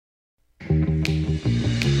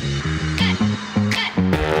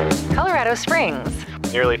Colorado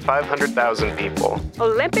Springs. Nearly 500,000 people.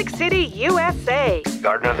 Olympic City, USA.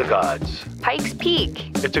 Garden of the Gods. Pikes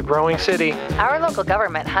Peak. It's a growing city. Our local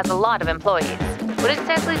government has a lot of employees. What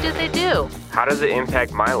exactly do they do? How does it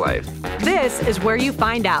impact my life? This is where you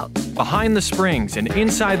find out. Behind the Springs, an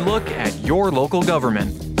inside look at your local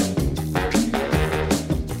government.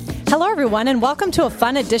 Hello, everyone, and welcome to a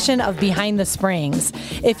fun edition of Behind the Springs.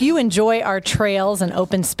 If you enjoy our trails and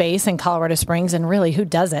open space in Colorado Springs, and really, who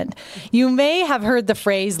doesn't, you may have heard the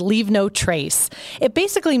phrase, leave no trace. It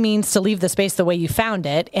basically means to leave the space the way you found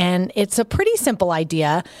it, and it's a pretty simple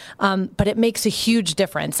idea, but it makes a huge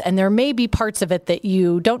difference, and there may be parts of it that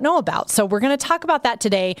you don't know about. So we're going to talk about that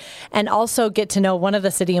today, and also get to know one of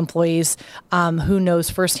the city employees who knows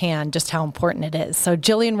firsthand just how important it is. So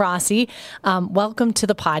Jillian Rossi, welcome to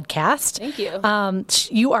the podcast. Thank you.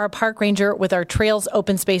 You are a park ranger with our Trails,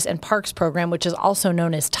 Open Space, and Parks program, which is also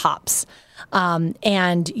known as TOPS.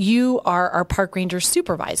 And you are our park ranger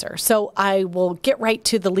supervisor. So I will get right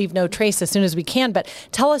to the leave no trace as soon as we can, but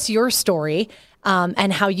tell us your story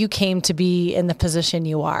and how you came to be in the position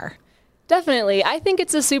you are. Definitely. I think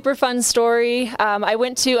it's a super fun story. I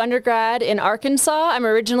went to undergrad in Arkansas. I'm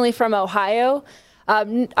originally from Ohio.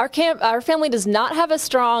 Our family does not have a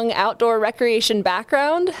strong outdoor recreation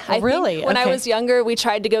background. Really? When I was younger, we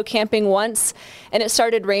tried to go camping once, and it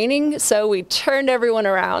started raining, so we turned everyone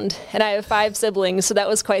around. And I have 5 siblings, so that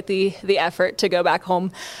was quite the effort to go back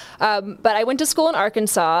home. But I went to school in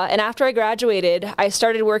Arkansas, and after I graduated, I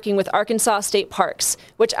started working with Arkansas State Parks,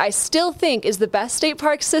 which I still think is the best state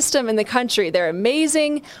park system in the country. They're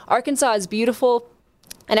amazing. Arkansas is beautiful,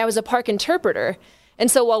 and I was a park interpreter. And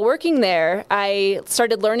so while working there, I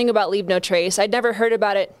started learning about Leave No Trace. I'd never heard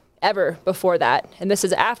about it ever before that. And this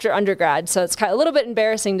is after undergrad, so it's kind of a little bit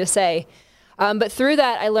embarrassing to say. But through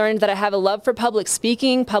that, I learned that I have a love for public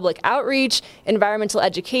speaking, public outreach, environmental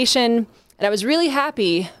education. And I was really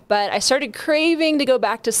happy, but I started craving to go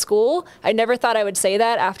back to school. I never thought I would say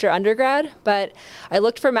that after undergrad, but I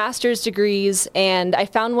looked for master's degrees, and I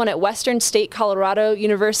found one at Western State Colorado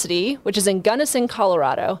University, which is in Gunnison,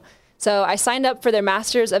 Colorado. So I signed up for their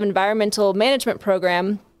Masters of Environmental Management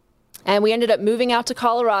program, and we ended up moving out to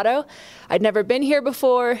Colorado. I'd never been here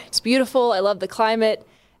before. It's beautiful. I love the climate.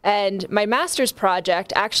 And my master's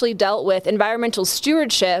project actually dealt with environmental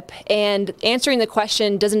stewardship and answering the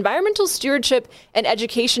question, does environmental stewardship and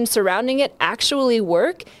education surrounding it actually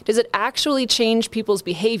work? Does it actually change people's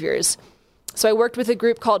behaviors? So I worked with a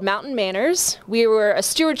group called Mountain Manners. We were a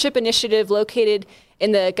stewardship initiative located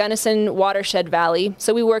in the Gunnison Watershed Valley.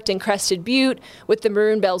 So we worked in Crested Butte with the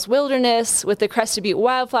Maroon Bells Wilderness, with the Crested Butte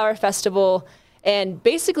Wildflower Festival, and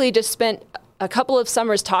basically just spent a couple of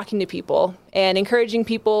summers talking to people and encouraging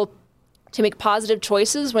people to make positive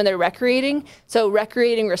choices when they're recreating, so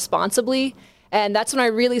recreating responsibly. And that's when I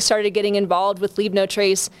really started getting involved with Leave No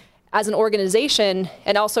Trace as an organization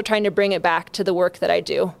and also trying to bring it back to the work that I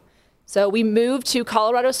do. So we moved to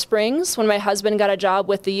Colorado Springs when my husband got a job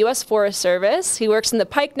with the U.S. Forest Service. He works in the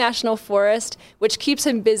Pike National Forest, which keeps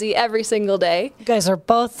him busy every single day. You guys are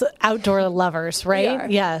both outdoor lovers, right? We are.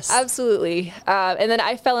 Yes. Absolutely. And then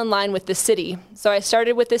I fell in line with the city. So I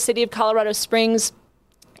started with the city of Colorado Springs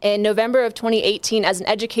in November of 2018 as an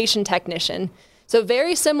education technician. So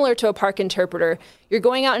very similar to a park interpreter. You're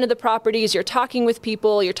going out into the properties, you're talking with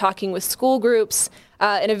people, you're talking with school groups,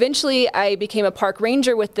 and eventually I became a park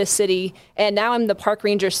ranger with this city, and now I'm the park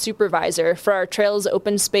ranger supervisor for our Trails,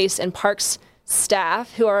 Open Space, and Parks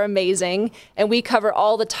staff, who are amazing, and we cover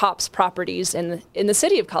all the TOPS properties in the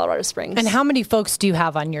city of Colorado Springs. And how many folks do you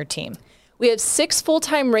have on your team? We have 6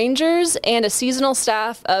 full-time rangers and a seasonal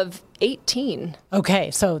staff of 18.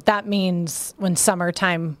 Okay, so that means when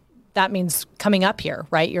summertime, that means coming up here,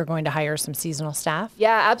 right? You're going to hire some seasonal staff?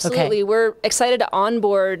 Yeah, absolutely. Okay. We're excited to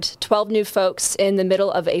onboard 12 new folks in the middle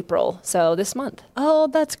of April, so this month. Oh,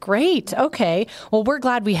 that's great. Okay. Well, we're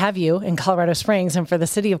glad we have you in Colorado Springs and for the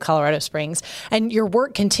city of Colorado Springs. And your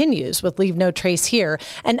work continues with Leave No Trace here.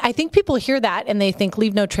 And I think people hear that and they think,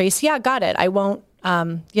 Leave No Trace, yeah, got it. I won't,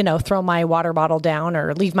 throw my water bottle down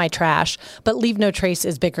or leave my trash. But Leave No Trace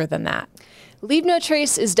is bigger than that. Leave No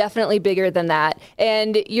Trace is definitely bigger than that.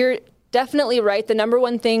 And you're definitely right. The number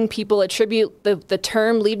one thing people attribute the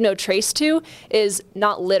term Leave No Trace to is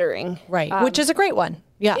not littering. Right, which is a great one.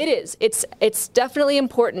 Yeah, it is. It's definitely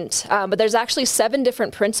important. But there's actually 7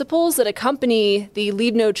 different principles that accompany the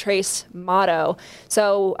Leave No Trace motto.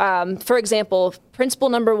 So, for example, principle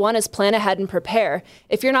number 1 is plan ahead and prepare.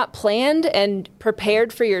 If you're not planned and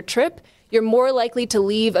prepared for your trip, you're more likely to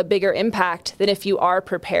leave a bigger impact than if you are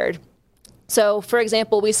prepared. So, for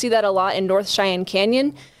example, we see that a lot in North Cheyenne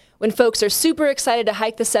Canyon, when folks are super excited to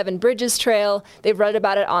hike the Seven Bridges Trail, they've read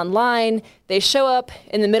about it online, they show up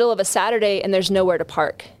in the middle of a Saturday and there's nowhere to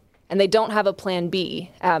park. And they don't have a plan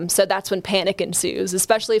B. So that's when panic ensues,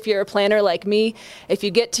 especially if you're a planner like me. If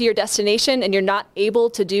you get to your destination and you're not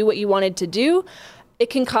able to do what you wanted to do,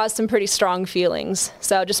 it can cause some pretty strong feelings.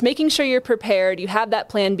 So just making sure you're prepared, you have that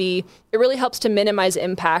plan B, it really helps to minimize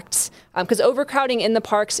impacts, because overcrowding in the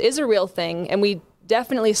parks is a real thing. And we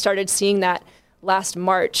definitely started seeing that last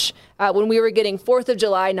March when we were getting 4th of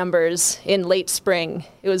July numbers in late spring.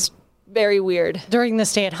 It was very weird. During the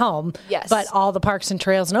stay at home. Yes. But all the parks and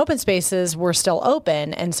trails and open spaces were still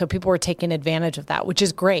open. And so people were taking advantage of that, which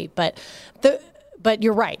is great. But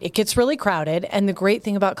you're right. It gets really crowded. And the great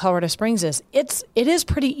thing about Colorado Springs is it is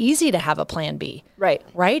pretty easy to have a plan B. Right.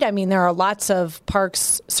 Right? I mean, there are lots of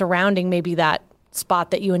parks surrounding maybe that spot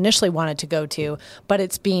that you initially wanted to go to, but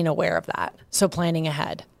it's being aware of that. So planning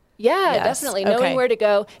ahead. Yeah, Yes. definitely. Okay. Knowing where to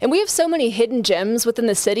go. And we have so many hidden gems within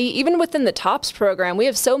the city, even within the TOPS program. We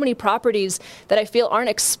have so many properties that I feel aren't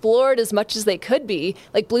explored as much as they could be.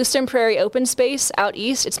 Like Bluestem Prairie Open Space out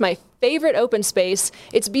east. It's my favorite open space.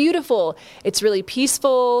 It's beautiful. It's really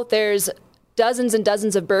peaceful. There's dozens and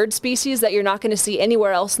dozens of bird species that you're not going to see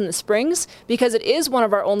anywhere else in the Springs because it is one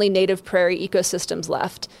of our only native prairie ecosystems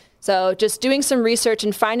left. So just doing some research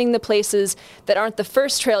and finding the places that aren't the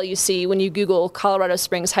first trail you see when you Google Colorado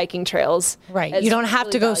Springs hiking trails. Right. You don't have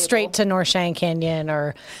really to go valuable. straight to North Cheyenne Canyon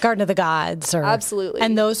or Garden of the Gods. Absolutely.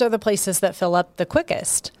 And those are the places that fill up the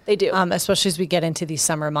quickest. They do. Especially as we get into these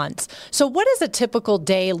summer months. So what does a typical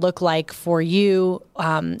day look like for you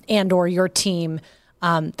and or your team,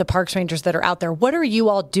 the parks rangers that are out there? What are you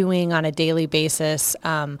all doing on a daily basis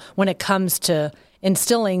when it comes to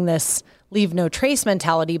instilling this leave no trace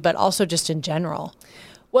mentality, but also just in general?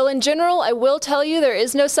 Well, in general, I will tell you there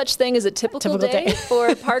is no such thing as a typical day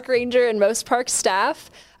for park ranger and most park staff.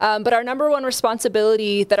 But our number one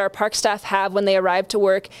responsibility that our park staff have when they arrive to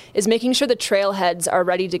work is making sure the trailheads are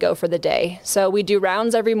ready to go for the day. So we do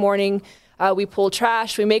rounds every morning. We pull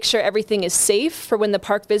trash. We make sure everything is safe for when the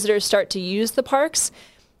park visitors start to use the parks.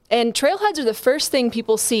 And trailheads are the first thing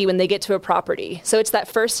people see when they get to a property. So it's that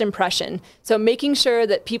first impression. So making sure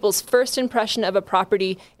that people's first impression of a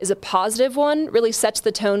property is a positive one really sets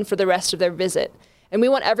the tone for the rest of their visit. And we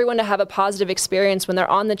want everyone to have a positive experience when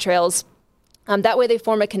they're on the trails. That way they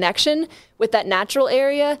form a connection with that natural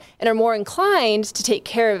area and are more inclined to take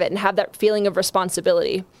care of it and have that feeling of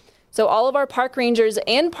responsibility. So all of our park rangers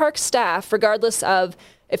and park staff, regardless of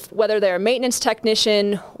whether they're a maintenance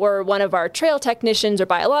technician or one of our trail technicians or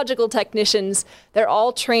biological technicians, they're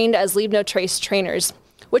all trained as Leave No Trace trainers,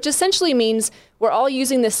 which essentially means we're all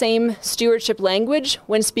using the same stewardship language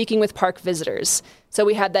when speaking with park visitors. So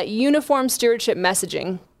we have that uniform stewardship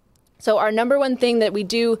messaging. So our number one thing that we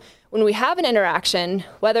do when we have an interaction,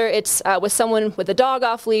 whether it's with someone with a dog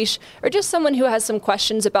off leash or just someone who has some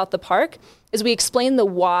questions about the park, is we explain the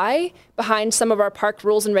why behind some of our park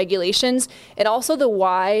rules and regulations, and also the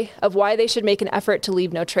why of why they should make an effort to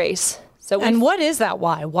leave no trace. And what is that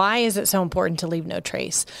why? Why is it so important to leave no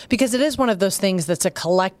trace? Because it is one of those things that's a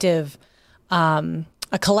collective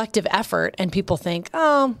effort, and people think,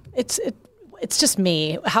 oh, it's just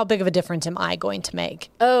me. How big of a difference am I going to make?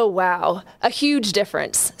 Oh, wow. A huge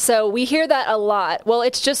difference. So we hear that a lot. Well,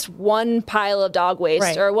 it's just one pile of dog waste,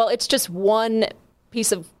 right. Or, well, it's just one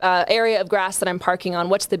piece of area of grass that I'm parking on.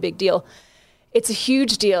 What's the big deal? It's a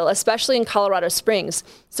huge deal, especially in Colorado Springs.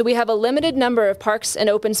 So we have a limited number of parks and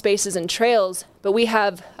open spaces and trails, but we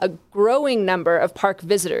have a growing number of park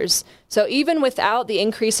visitors. So even without the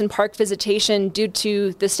increase in park visitation due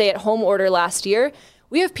to the stay-at-home order last year,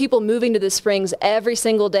 we have people moving to the Springs every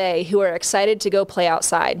single day who are excited to go play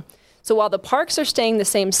outside. So while the parks are staying the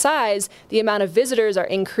same size, the amount of visitors are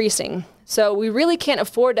increasing. So we really can't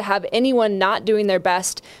afford to have anyone not doing their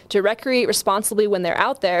best to recreate responsibly when they're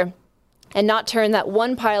out there and not turn that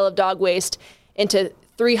one pile of dog waste into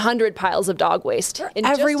 300 piles of dog waste.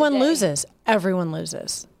 Everyone loses. Everyone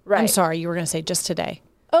loses. Right. I'm sorry, you were going to say just today.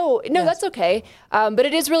 Oh, no, Yes. That's okay. But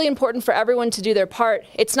it is really important for everyone to do their part.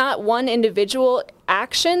 It's not one individual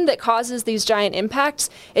action that causes these giant impacts.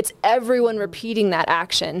 It's everyone repeating that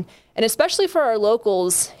action. And especially for our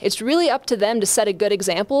locals, it's really up to them to set a good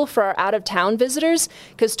example for our out-of-town visitors,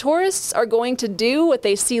 because tourists are going to do what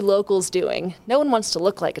they see locals doing. No one wants to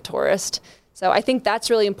look like a tourist. So I think that's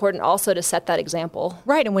really important also to set that example.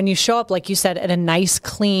 Right. And when you show up, like you said, at a nice,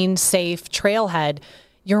 clean, safe trailhead,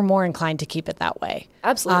 you're more inclined to keep it that way.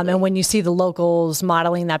 Absolutely. And when you see the locals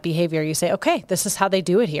modeling that behavior, you say, okay, this is how they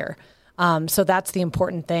do it here. So that's the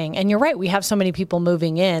important thing. And you're right, we have so many people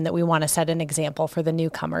moving in that we want to set an example for the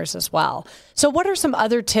newcomers as well. So what are some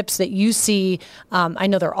other tips that you see? I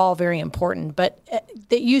know they're all very important, but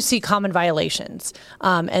that you see common violations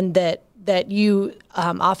and that you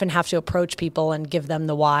often have to approach people and give them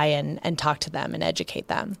the why and talk to them and educate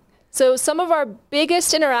them? So some of our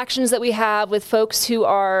biggest interactions that we have with folks who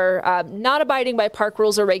are not abiding by park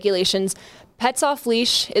rules or regulations, pets off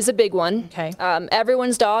leash is a big one. Okay.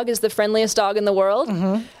 Everyone's dog is the friendliest dog in the world.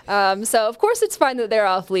 So of course it's fine that they're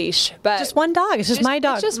off leash, but Just one dog. It's just my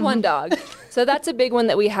dog. It's just one dog. So that's a big one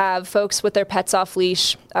that we have, folks with their pets off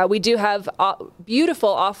leash. We do have beautiful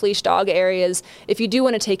off leash dog areas if you do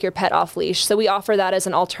want to take your pet off leash. So we offer that as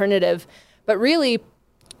an alternative. But really,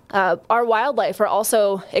 our wildlife are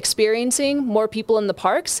also experiencing more people in the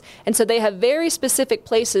parks, and so they have very specific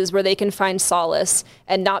places where they can find solace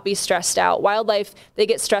and not be stressed out. Wildlife, they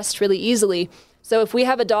get stressed really easily. So if we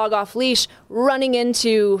have a dog off leash running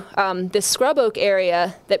into this scrub oak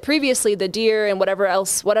area that previously the deer and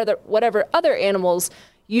whatever other animals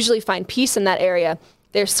usually find peace in that area,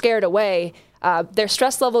 they're scared away. Their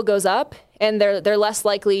stress level goes up, and they're less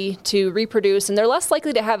likely to reproduce, and they're less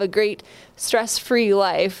likely to have a great stress-free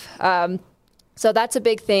life. So that's a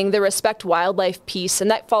big thing, the respect wildlife piece, and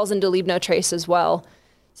that falls into Leave No Trace as well.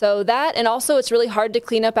 So that, and also it's really hard to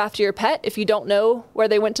clean up after your pet if you don't know where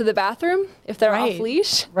they went to the bathroom, if they're off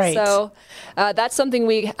leash. Right. So that's something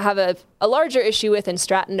we have a larger issue with in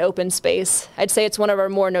Stratton Open Space. I'd say it's one of our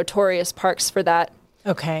more notorious parks for that.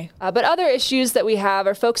 Okay. But other issues that we have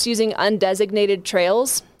are folks using undesignated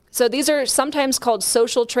trails. So these are sometimes called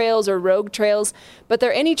social trails or rogue trails, but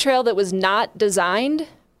they're any trail that was not designed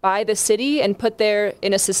by the city and put there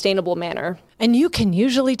in a sustainable manner. And you can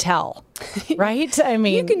usually tell, right? I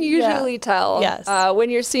mean, You can usually tell Yes. when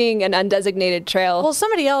you're seeing an undesignated trail. Well,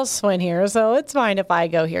 somebody else went here, so it's fine if I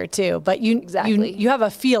go here too. But you have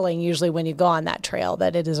a feeling usually when you go on that trail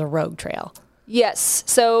that it is a rogue trail. Yes.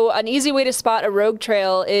 So an easy way to spot a rogue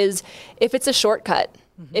trail is if it's a shortcut.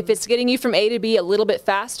 If it's getting you from A to B a little bit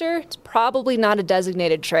faster, it's probably not a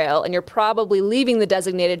designated trail, and you're probably leaving the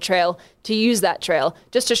designated trail to use that trail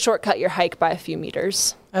just to shortcut your hike by a few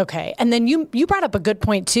meters. Okay. And then you brought up a good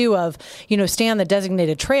point too of, stay on the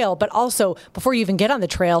designated trail, but also before you even get on the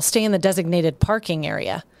trail, stay in the designated parking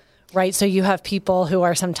area, right? So you have people who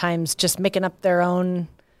are sometimes just making up their own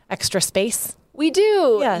extra space. We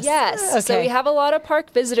do. Yes. Okay. So we have a lot of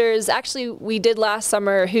park visitors. Actually, we did last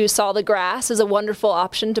summer who saw the grass as a wonderful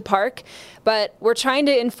option to park. But we're trying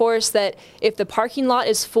to enforce that if the parking lot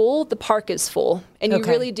is full, the park is full. And you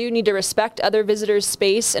really do need to respect other visitors'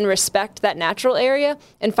 space and respect that natural area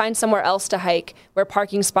and find somewhere else to hike where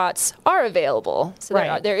parking spots are available.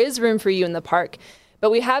 So there is room for you in the park. But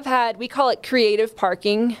we call it creative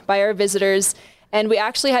parking by our visitors. And we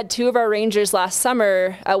actually had two of our rangers last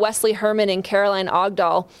summer, Wesley Herman and Caroline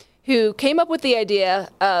Ogdahl, who came up with the idea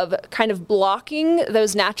of kind of blocking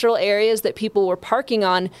those natural areas that people were parking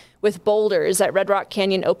on with boulders at Red Rock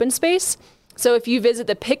Canyon Open Space. So if you visit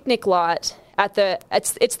the picnic lot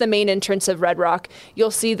it's the main entrance of Red Rock,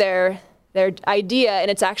 you'll see their idea, and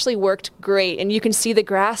it's actually worked great. And you can see the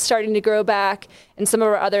grass starting to grow back, and some of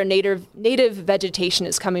our other native vegetation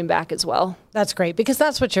is coming back as well. That's great, because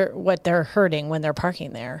that's what they're hurting when they're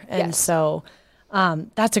parking there. And so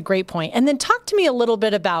that's a great point. And then talk to me a little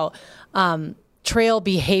bit about trail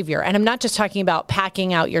behavior. And I'm not just talking about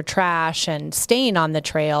packing out your trash and staying on the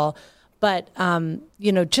trail, but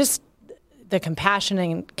just the compassion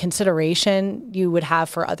and consideration you would have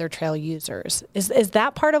for other trail users. Is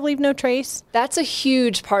that part of Leave No Trace? That's a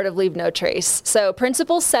huge part of Leave No Trace. So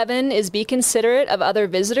Principle 7 is be considerate of other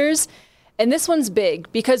visitors. And this one's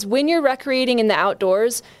big because when you're recreating in the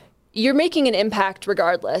outdoors, you're making an impact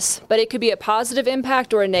regardless, but it could be a positive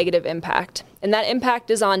impact or a negative impact. And that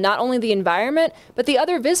impact is on not only the environment, but the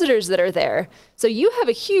other visitors that are there. So you have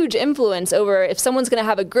a huge influence over if someone's going to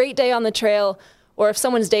have a great day on the trail or if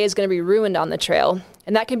someone's day is going to be ruined on the trail.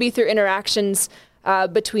 And that can be through interactions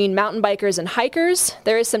between mountain bikers and hikers.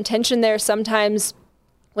 There is some tension there sometimes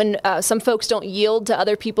when some folks don't yield to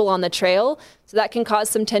other people on the trail. So that can cause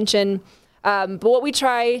some tension. But what we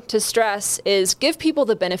try to stress is give people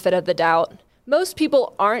the benefit of the doubt. Most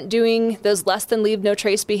people aren't doing those less than Leave No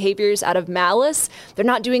Trace behaviors out of malice. They're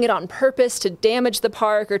not doing it on purpose to damage the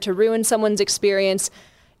park or to ruin someone's experience.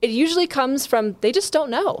 It usually comes from they just don't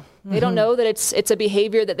know. They don't know that it's a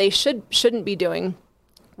behavior that they shouldn't be doing.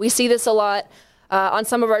 We see this a lot on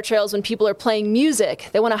some of our trails when people are playing music.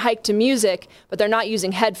 They want to hike to music, but they're not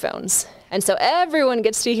using headphones. And so everyone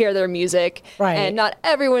gets to hear their music, and not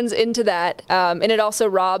everyone's into that. And it also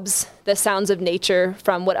robs the sounds of nature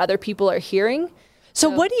from what other people are hearing. So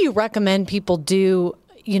what do you recommend people do,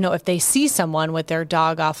 if they see someone with their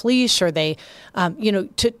dog off leash, or they,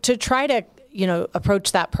 to try to,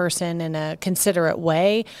 approach that person in a considerate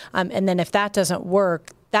way? And then if that doesn't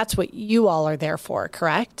work, that's what you all are there for,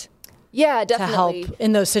 correct? Yeah, definitely. To help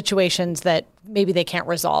in those situations that maybe they can't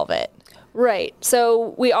resolve it. Right.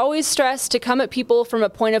 So we always stress to come at people from a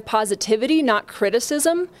point of positivity, not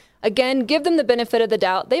criticism. Again, give them the benefit of the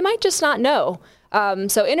doubt. They might just not know.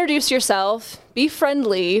 So introduce yourself, be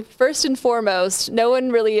friendly. First and foremost, no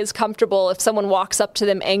one really is comfortable if someone walks up to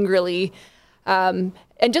them angrily. And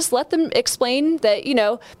just let them explain that,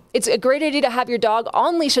 it's a great idea to have your dog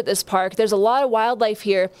on leash at this park. There's a lot of wildlife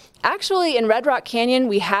here. Actually, in Red Rock Canyon,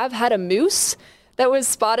 we have had a moose that was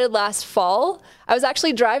spotted last fall. I was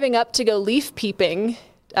actually driving up to go leaf peeping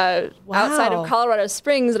outside of Colorado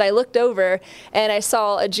Springs, and I looked over and I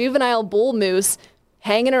saw a juvenile bull moose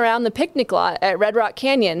hanging around the picnic lot at Red Rock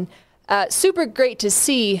Canyon. Super great to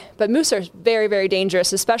see, but moose are very, very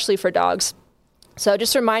dangerous, especially for dogs. So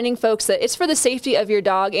just reminding folks that it's for the safety of your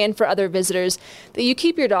dog and for other visitors that you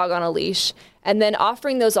keep your dog on a leash, and then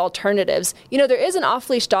offering those alternatives. There is an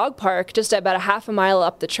off-leash dog park just about a half a mile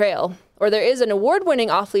up the trail, or there is an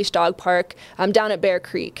award-winning off-leash dog park down at Bear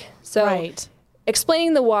Creek. So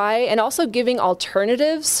explaining the why and also giving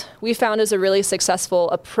alternatives, we found is a really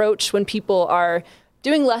successful approach when people are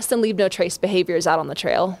doing less than leave no trace behaviors out on the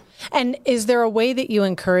trail. And is there a way that you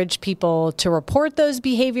encourage people to report those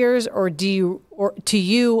behaviors, or to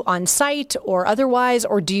you on site or otherwise,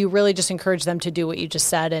 or do you really just encourage them to do what you just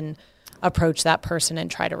said and approach that person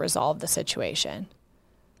and try to resolve the situation?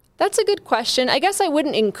 That's a good question. I guess I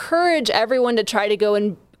wouldn't encourage everyone to try to go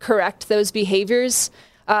and correct those behaviors.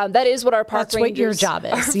 That is what our park rangers what your job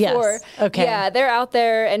is. Yes. For. Okay. Yeah, they're out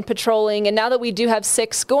there and patrolling. And now that we do have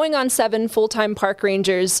 6 going on 7 full-time park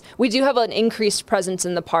rangers, we do have an increased presence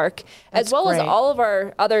in the park, as well as all of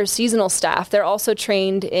our other seasonal staff. They're also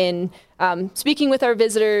trained in speaking with our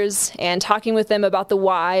visitors and talking with them about the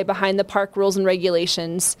why behind the park rules and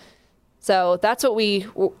regulations. So that's what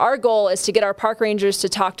our goal is, to get our park rangers to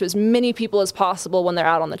talk to as many people as possible when they're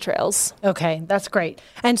out on the trails. Okay, that's great.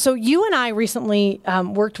 And so you and I recently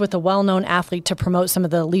worked with a well-known athlete to promote some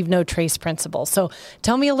of the Leave No Trace principles. So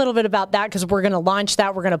tell me a little bit about that, because we're going to launch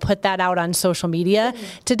that. We're going to put that out on social media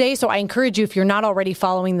today. So I encourage you, if you're not already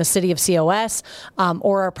following the City of COS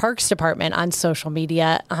or our Parks Department on social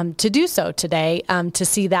media, to do so today, to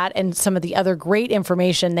see that and some of the other great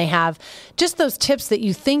information they have. Just those tips that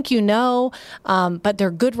you think you know, but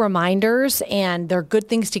they're good reminders, and they're good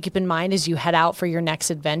things to keep in mind as you head out for your next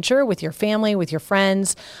adventure with your family, with your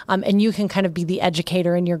friends, and you can kind of be the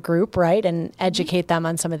educator in your group, right, and educate them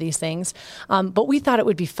on some of these things. But we thought it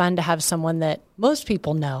would be fun to have someone that most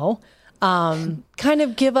people know kind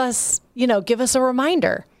of give us a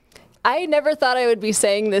reminder. I never thought I would be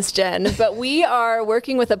saying this, Jen, but we are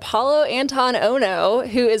working with Apollo Anton Ono,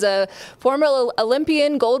 who is a former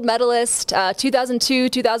Olympian gold medalist, 2002,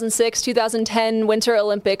 2006, 2010 Winter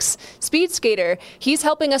Olympics speed skater. He's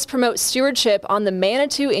helping us promote stewardship on the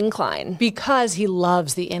Manitou Incline. Because he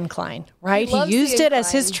loves the incline, right? He used it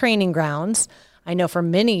as his training grounds, I know, for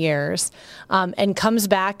many years, and comes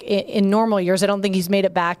back in normal years. I don't think he's made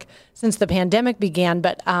it back since the pandemic began,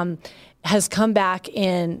 but has come back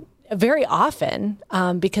in very often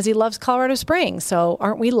because he loves Colorado Springs. So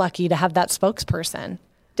aren't we lucky to have that spokesperson?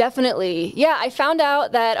 Definitely. Yeah, I found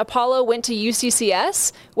out that Apollo went to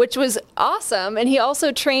UCCS, which was awesome. And he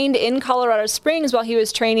also trained in Colorado Springs while he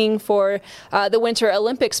was training for the Winter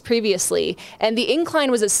Olympics previously. And the incline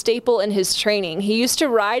was a staple in his training. He used to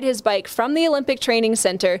ride his bike from the Olympic Training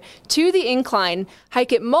Center to the incline,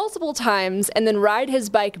 hike it multiple times, and then ride his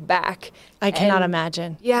bike back. I cannot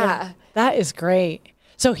imagine. Yeah. That is great.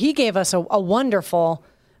 So he gave us a wonderful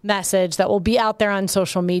message that will be out there on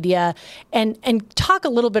social media, and talk a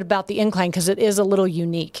little bit about the incline, because it is a little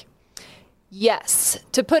unique. Yes.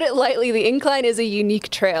 To put it lightly, the incline is a unique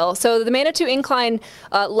trail. So the Manitou Incline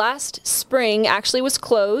last spring actually was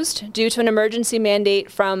closed due to an emergency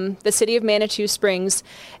mandate from the city of Manitou Springs.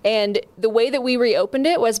 And the way that we reopened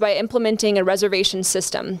it was by implementing a reservation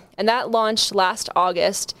system. And that launched last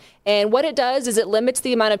August. And what it does is it limits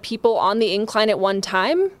the amount of people on the incline at one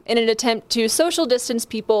time in an attempt to social distance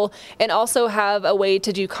people, and also have a way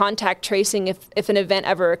to do contact tracing if an event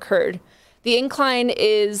ever occurred. The incline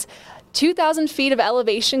is 2,000 feet of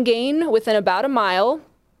elevation gain within about a mile,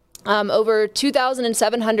 over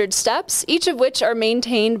 2,700 steps, each of which are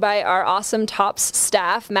maintained by our awesome TOPS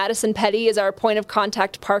staff. Madison Petty is our point of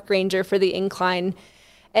contact park ranger for the incline.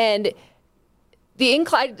 And the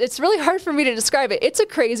incline, it's really hard for me to describe it. It's a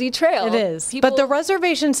crazy trail. It is. But the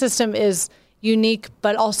reservation system is unique,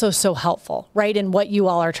 but also so helpful, right? In what you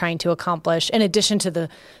all are trying to accomplish. In addition to the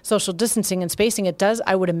social distancing and spacing, it does,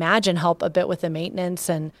 I would imagine, help a bit with the maintenance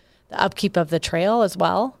and the upkeep of the trail as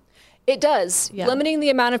well. It does. Yeah. Limiting the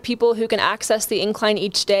amount of people who can access the incline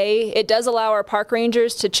each day, it does allow our park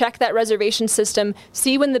rangers to check that reservation system,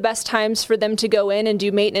 see when the best times for them to go in and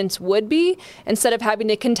do maintenance would be, instead of having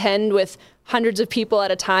to contend with hundreds of people at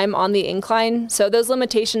a time on the incline. So those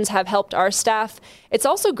limitations have helped our staff. It's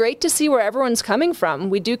also great to see where everyone's coming from.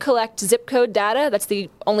 We do collect zip code data. That's the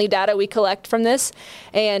only data we collect from this.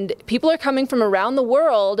 And people are coming from around the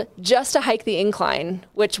world just to hike the incline,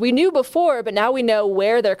 which we knew before, but now we know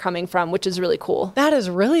where they're coming from, which is really cool. That is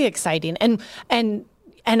really exciting. And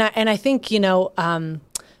I think,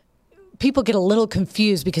 people get a little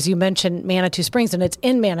confused because you mentioned Manitou Springs and it's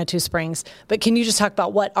in Manitou Springs, but can you just talk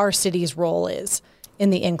about what our city's role is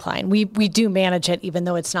in the incline? We do manage it even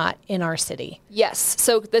though it's not in our city. Yes.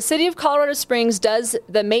 So the city of Colorado Springs does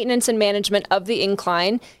the maintenance and management of the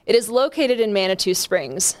incline. It is located in Manitou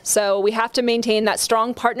Springs. So we have to maintain that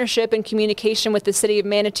strong partnership and communication with the city of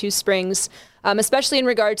Manitou Springs, especially in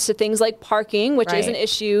regards to things like parking, which is an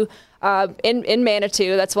issue in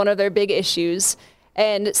Manitou. That's one of their big issues.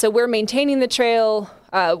 And so we're maintaining the trail,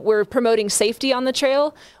 we're promoting safety on the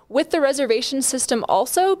trail with the reservation system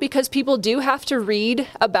also, because people do have to read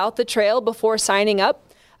about the trail before signing up.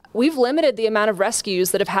 We've limited the amount of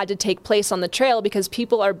rescues that have had to take place on the trail because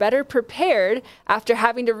people are better prepared after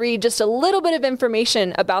having to read just a little bit of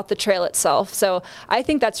information about the trail itself. So I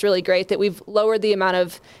think that's really great that we've lowered the amount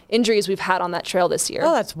of injuries we've had on that trail this year.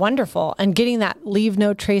 Oh, that's wonderful. And getting that leave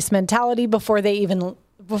no trace mentality before they even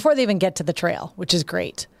get to the trail, which is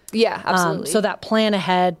great. Yeah, absolutely. So that plan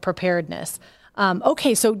ahead preparedness.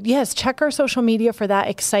 Okay, so yes, check our social media for that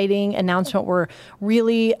exciting announcement. We're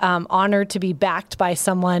really honored to be backed by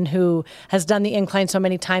someone who has done the incline so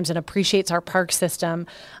many times and appreciates our park system.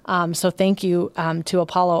 So thank you to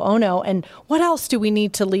Apollo Ono. And what else do we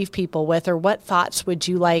need to leave people with, or what thoughts would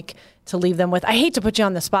you like to leave them with? I hate to put you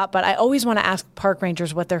on the spot, but I always want to ask park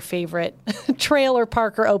rangers what their favorite trail or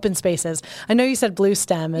park or open space is. I know you said Blue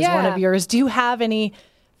Stem is one of yours. Do you have any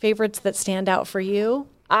favorites that stand out for you?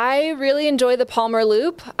 I really enjoy the Palmer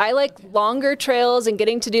Loop. I like longer trails and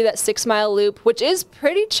getting to do that 6-mile loop, which is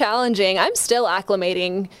pretty challenging. I'm still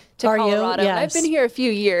acclimating to Colorado. Yes. I've been here a few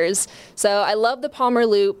years. So I love the Palmer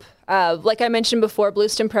Loop. Like I mentioned before,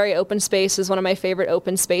 Blueston Prairie Open Space is one of my favorite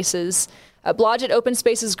open spaces. Blodgett Open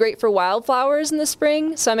Space is great for wildflowers in the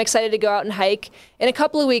spring, so I'm excited to go out and hike. In a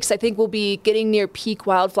couple of weeks, I think we'll be getting near peak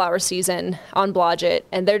wildflower season on Blodgett,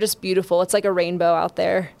 and they're just beautiful. It's like a rainbow out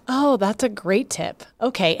there. Oh, that's a great tip.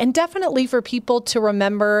 Okay, and definitely for people to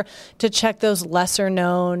remember to check those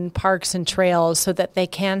lesser-known parks and trails so that they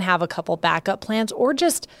can have a couple backup plans or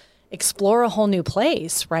just explore a whole new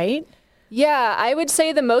place, right? Yeah, I would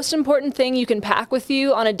say the most important thing you can pack with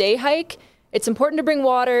you on a day hike, it's important to bring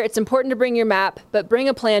water, it's important to bring your map, but bring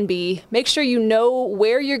a plan B. Make sure you know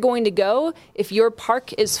where you're going to go if your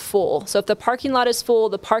park is full. So if the parking lot is full,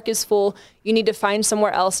 the park is full, you need to find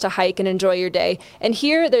somewhere else to hike and enjoy your day. And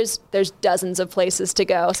here, there's dozens of places to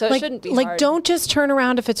go, so it shouldn't be hard. Don't just turn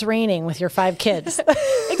around if it's raining with your 5 kids.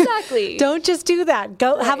 Exactly. Don't just do that.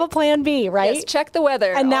 Go have a plan B, right? Yes, check the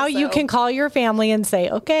weather. And now also. you can call your family and say,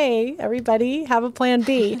 okay, everybody, have a plan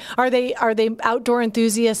B. Are they outdoor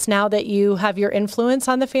enthusiasts now that you have your influence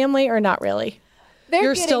on the family, or not really?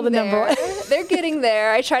 You're still the number one. They're getting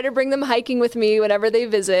there. I try to bring them hiking with me whenever they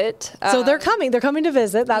visit. So they're coming. They're coming to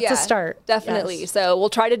visit. That's a start. Definitely. Yes. So we'll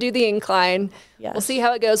try to do the incline. Yes. We'll see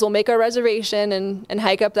how it goes. We'll make our reservation and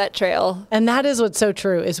hike up that trail. And that is what's so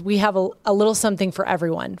true, is we have a little something for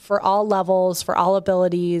everyone, for all levels, for all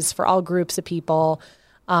abilities, for all groups of people.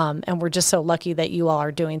 And we're just so lucky that you all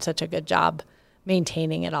are doing such a good job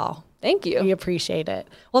maintaining it all. Thank you. We appreciate it.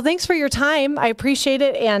 Well, thanks for your time. I appreciate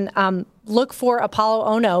it. And look for Apollo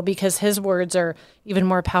Ono, because his words are even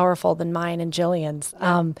more powerful than mine and Jillian's.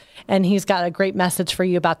 And he's got a great message for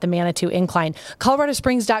you about the Manitou Incline.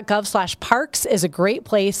 ColoradoSprings.gov/parks is a great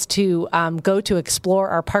place to go to explore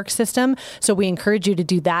our park system. So we encourage you to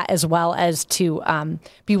do that, as well as to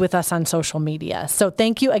be with us on social media. So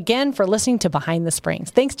thank you again for listening to Behind the Springs.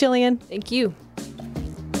 Thanks, Jillian. Thank you.